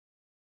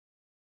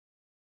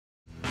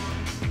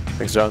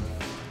Thanks, John.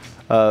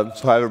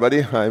 So hi, everybody.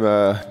 I'm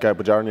Guy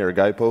Podjarny, or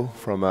Guypo,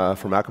 from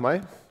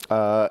Akamai.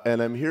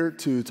 And I'm here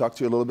to talk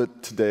to you a little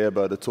bit today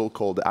about a tool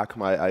called the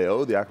Akamai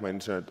IO, the Akamai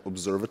Internet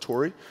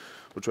Observatory,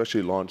 which we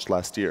actually launched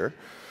last year.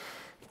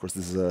 Of course,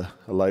 this is a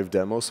live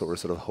demo, so we're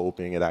sort of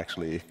hoping it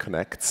actually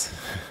connects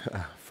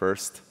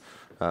first.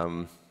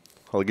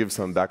 I'll give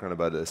some background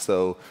about this.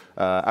 So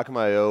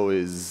Akamai IO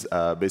is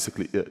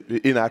basically,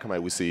 in Akamai,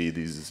 we see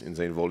these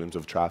insane volumes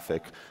of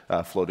traffic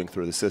floating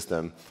through the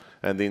system.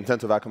 And the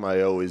intent of Akamai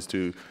IO is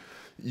to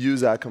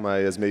use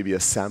Akamai as maybe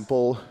a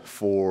sample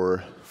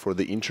for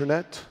the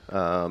internet.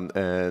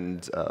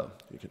 And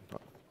you can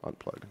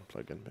unplug and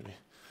plug in, maybe.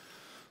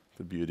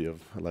 The beauty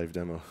of a live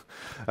demo.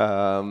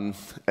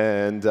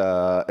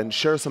 And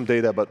share some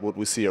data about what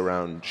we see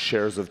around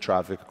shares of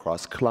traffic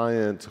across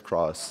clients,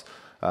 across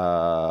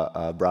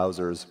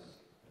browsers.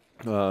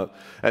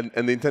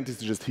 And the intent is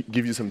to just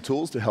give you some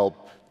tools to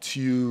help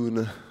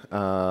tune,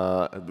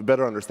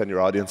 better understand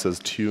your audiences,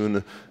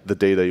 tune the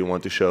data you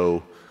want to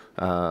show,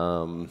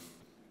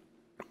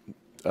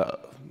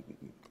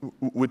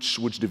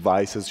 which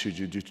devices should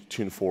you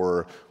tune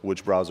for,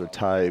 which browser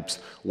types,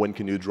 when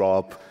can you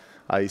drop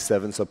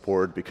IE7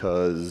 support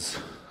because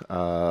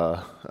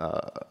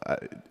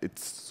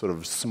it's sort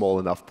of small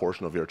enough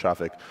portion of your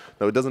traffic.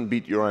 Now, it doesn't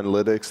beat your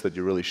analytics that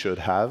you really should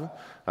have,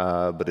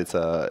 but it's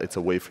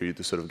a way for you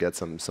to sort of get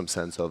some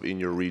sense of, in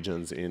your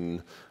regions,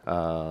 in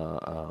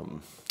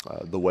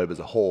the web as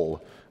a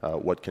whole,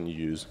 what can you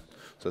use.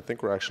 So I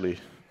think we're actually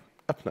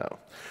up now.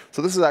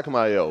 So this is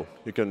Akamai IO.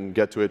 You can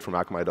get to it from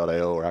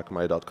akamai.io or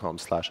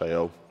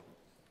akamai.com/io.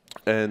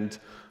 And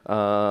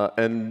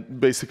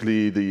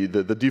basically,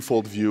 the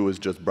default view is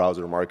just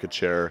browser market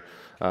share.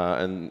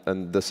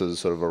 And this is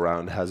sort of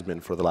around, has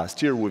been for the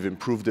last year. We've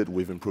improved it.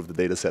 We've improved the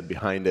data set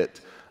behind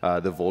it,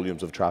 the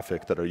volumes of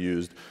traffic that are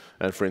used.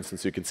 And for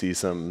instance, you can see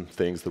some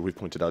things that we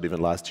pointed out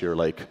even last year,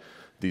 like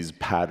these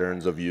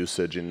patterns of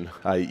usage in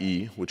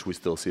IE, which we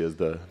still see as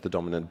the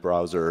dominant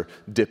browser,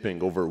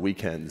 dipping over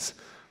weekends.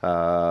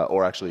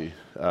 Or actually,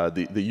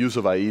 the use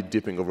of IE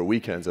dipping over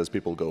weekends as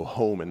people go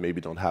home and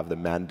maybe don't have the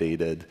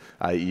mandated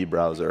IE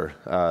browser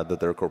that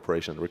their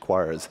corporation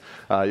requires.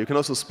 You can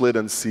also split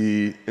and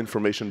see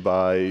information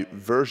by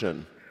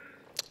version.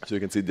 So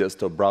you can see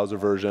desktop browser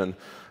version.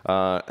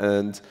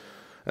 And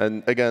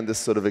again, this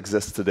sort of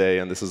exists today,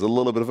 and this is a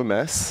little bit of a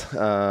mess.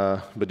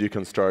 But you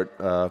can start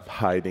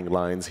hiding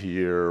lines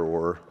here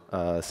or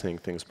seeing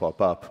things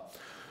pop up.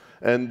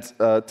 And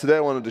today I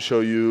wanted to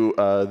show you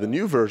the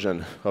new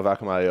version of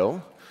Akamai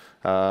IO,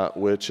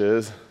 which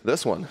is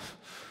this one.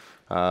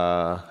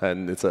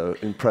 And it's an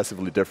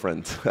impressively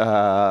different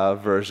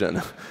version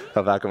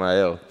of Akamai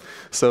IO.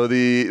 So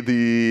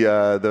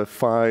the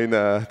fine,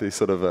 the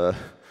sort of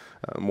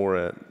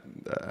more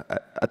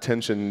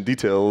attention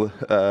detail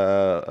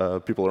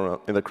people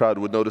around in the crowd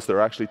would notice there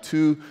are actually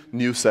two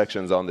new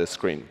sections on this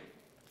screen.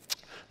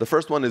 The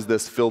first one is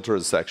this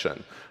filters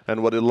section.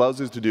 And what it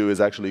allows you to do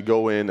is actually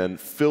go in and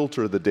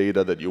filter the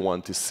data that you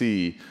want to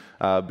see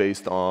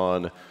based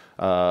on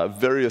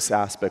various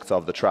aspects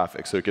of the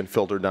traffic. So you can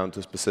filter down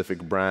to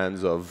specific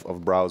brands of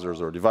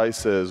browsers or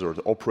devices, or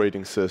the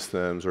operating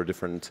systems, or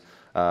different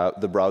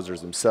the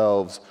browsers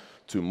themselves,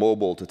 to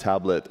mobile, to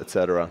tablet,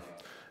 etc.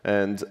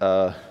 And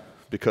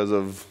because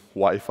of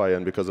Wi-Fi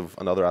and because of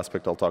another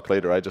aspect I'll talk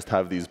later, I just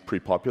have these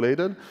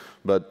pre-populated.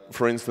 But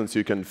for instance,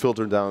 you can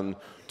filter down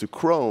to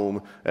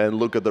Chrome and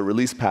look at the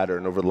release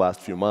pattern over the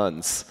last few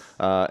months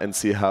and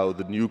see how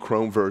the new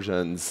Chrome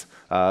versions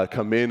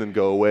come in and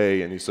go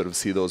away, and you sort of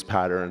see those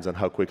patterns and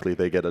how quickly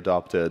they get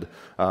adopted.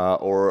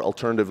 Or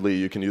alternatively,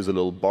 you can use a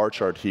little bar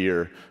chart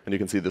here, and you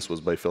can see this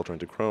was by filtering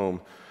to Chrome.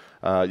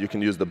 You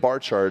can use the bar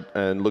chart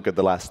and look at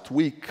the last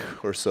week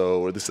or so,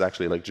 or this is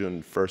actually like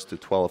June 1st to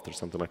 12th or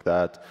something like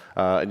that.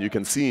 And you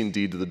can see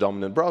indeed the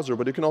dominant browser,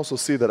 but you can also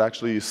see that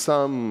actually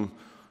some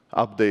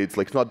updates,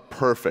 like not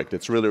perfect,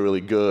 it's really, really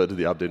good,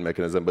 the update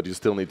mechanism, but you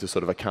still need to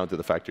sort of account for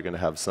the fact you're going to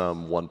have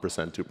some 1%,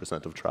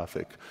 2% of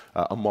traffic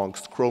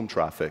amongst Chrome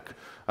traffic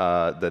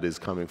that is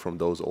coming from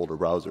those older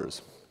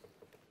browsers.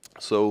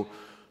 So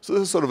this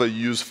is sort of a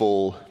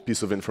useful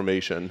piece of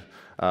information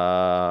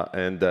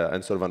and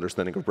sort of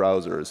understanding of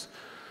browsers.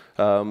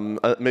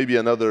 Maybe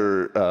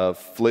another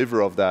flavor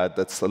of that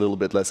that's a little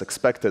bit less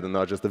expected and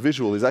not just the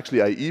visual is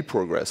actually IE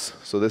progress.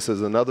 So this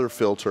is another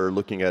filter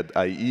looking at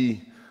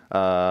IE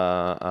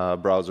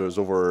browsers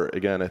over,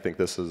 again, I think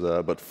this is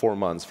about 4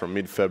 months from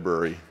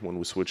mid-February when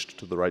we switched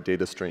to the right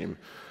data stream.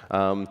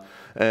 And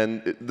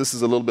this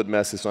is a little bit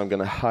messy, so I'm going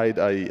to hide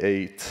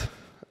IE8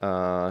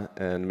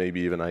 and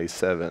maybe even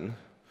IE7.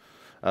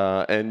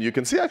 And you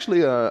can see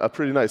actually a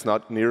pretty nice,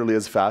 not nearly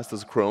as fast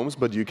as Chrome's,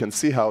 but you can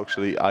see how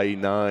actually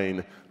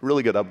IE9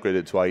 really got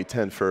upgraded to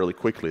IE10 fairly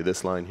quickly.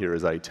 This line here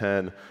is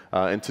IE10.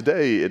 And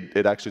today,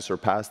 it actually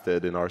surpassed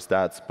it in our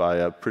stats by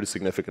a pretty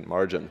significant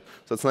margin.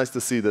 So it's nice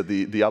to see that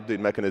the update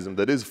mechanism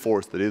that is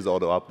forced, that is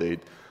auto-update,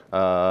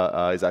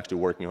 is actually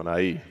working on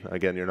IE.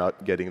 Again, you're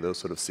not getting those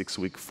sort of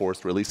 6-week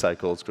forced release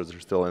cycles because they're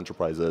still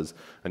enterprises,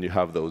 and you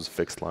have those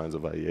fixed lines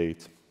of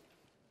IE8.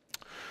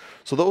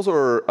 So those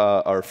are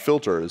our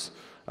filters.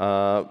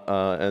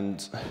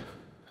 And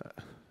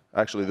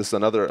actually, this is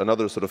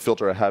another sort of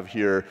filter I have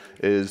here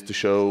is to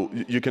show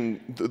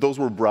those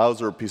were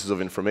browser pieces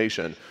of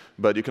information,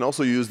 but you can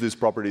also use these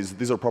properties.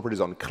 These are properties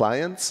on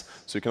clients,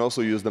 so you can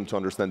also use them to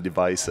understand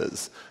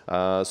devices.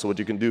 So what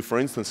you can do, for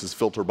instance, is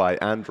filter by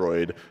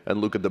Android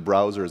and look at the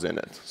browsers in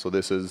it. So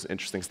this is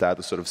interesting stat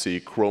to sort of see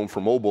Chrome for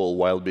mobile,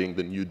 while being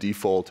the new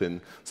default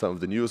in some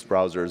of the newest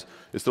browsers.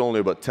 It's still only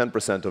about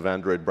 10% of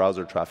Android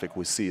browser traffic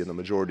we see, and the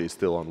majority is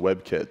still on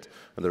WebKit,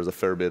 and there's a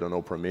fair bit on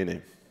Opera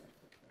Mini.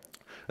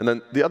 And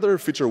then the other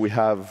feature we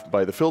have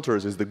by the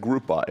filters is the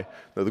group by.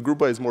 Now, the group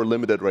by is more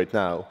limited right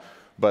now,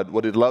 but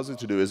what it allows you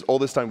to do is all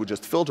this time we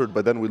just filtered,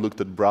 but then we looked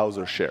at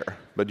browser share.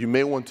 But you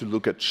may want to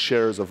look at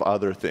shares of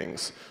other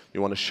things.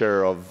 You want a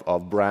share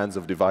of brands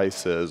of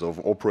devices,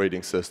 of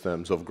operating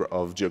systems,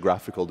 of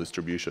geographical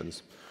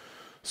distributions.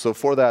 So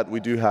for that, we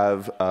do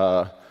have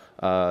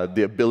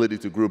the ability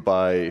to group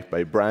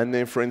by brand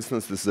name, for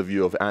instance. This is a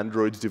view of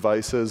Android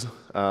devices.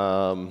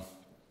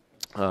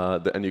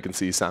 And you can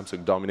see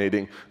Samsung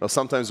dominating. Now,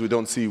 sometimes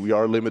we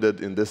are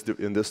limited in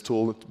this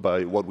tool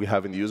by what we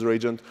have in the user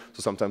agent.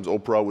 So sometimes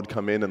Opera would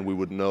come in and we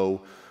would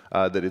know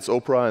that it's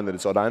Opera and that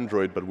it's on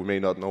Android, but we may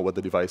not know what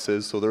the device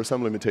is. So there are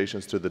some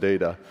limitations to the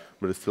data,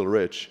 but it's still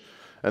rich.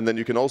 And then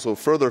you can also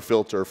further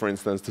filter, for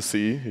instance, to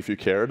see if you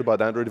cared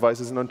about Android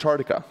devices in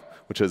Antarctica,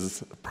 which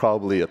is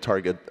probably a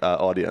target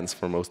audience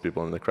for most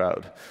people in the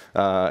crowd.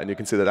 And you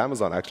can see that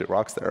Amazon actually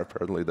rocks there.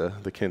 Apparently,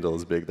 the Kindle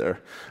is big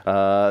there.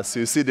 So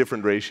you see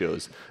different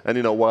ratios.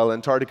 And while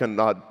Antarctica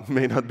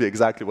may not be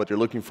exactly what you're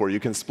looking for, you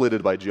can split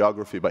it by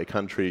geography, by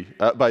country,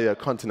 by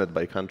continent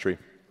by country.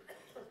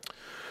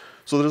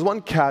 So there's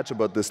one catch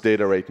about this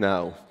data right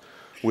now,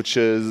 which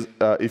is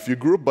if you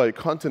group by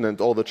continent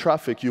all the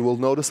traffic, you will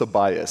notice a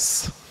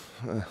bias.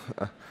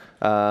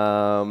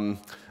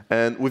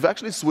 And we've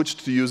actually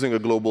switched to using a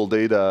global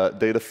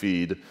data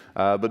feed,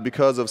 but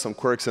because of some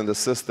quirks in the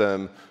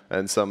system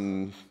and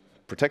some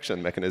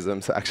protection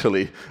mechanisms,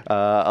 actually,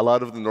 a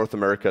lot of the North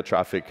America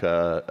traffic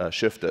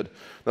shifted.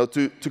 Now,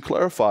 to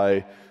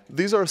clarify,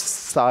 these are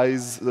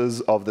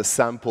sizes of the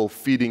sample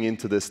feeding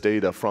into this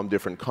data from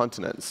different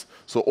continents.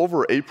 So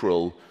over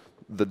April,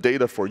 the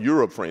data for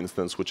Europe, for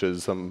instance, which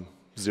is some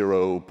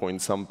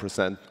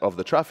 0.some% of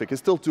the traffic, is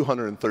still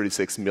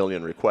 236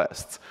 million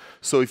requests.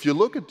 So if you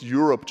look at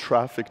Europe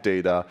traffic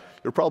data,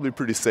 you're probably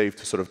pretty safe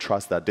to sort of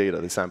trust that data.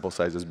 The sample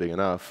size is big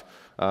enough.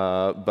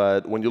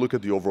 But when you look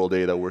at the overall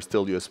data, we're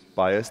still US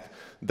biased.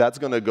 That's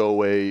going to go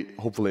away,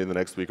 hopefully, in the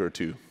next week or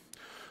two.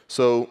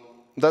 So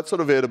that's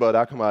sort of it about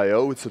Akamai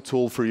IO. It's a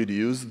tool for you to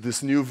use.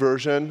 This new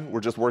version,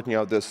 we're just working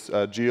out this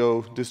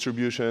geo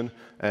distribution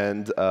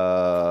and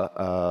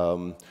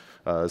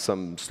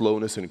some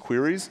slowness in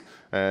queries,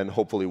 and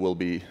hopefully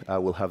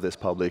we'll have this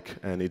public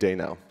any day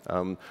now.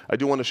 I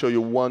do want to show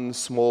you one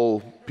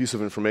small piece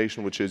of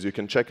information, which is you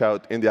can check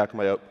out in the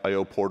Akamai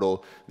IO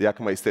portal the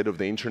Akamai State of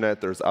the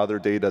Internet. There's other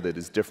data that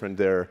is different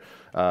there,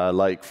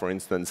 like, for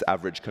instance,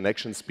 average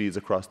connection speeds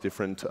across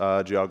different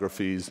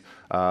geographies,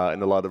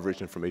 and a lot of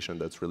rich information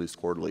that's released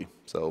quarterly.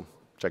 So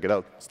check it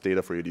out. It's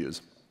data for you to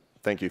use.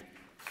 Thank you.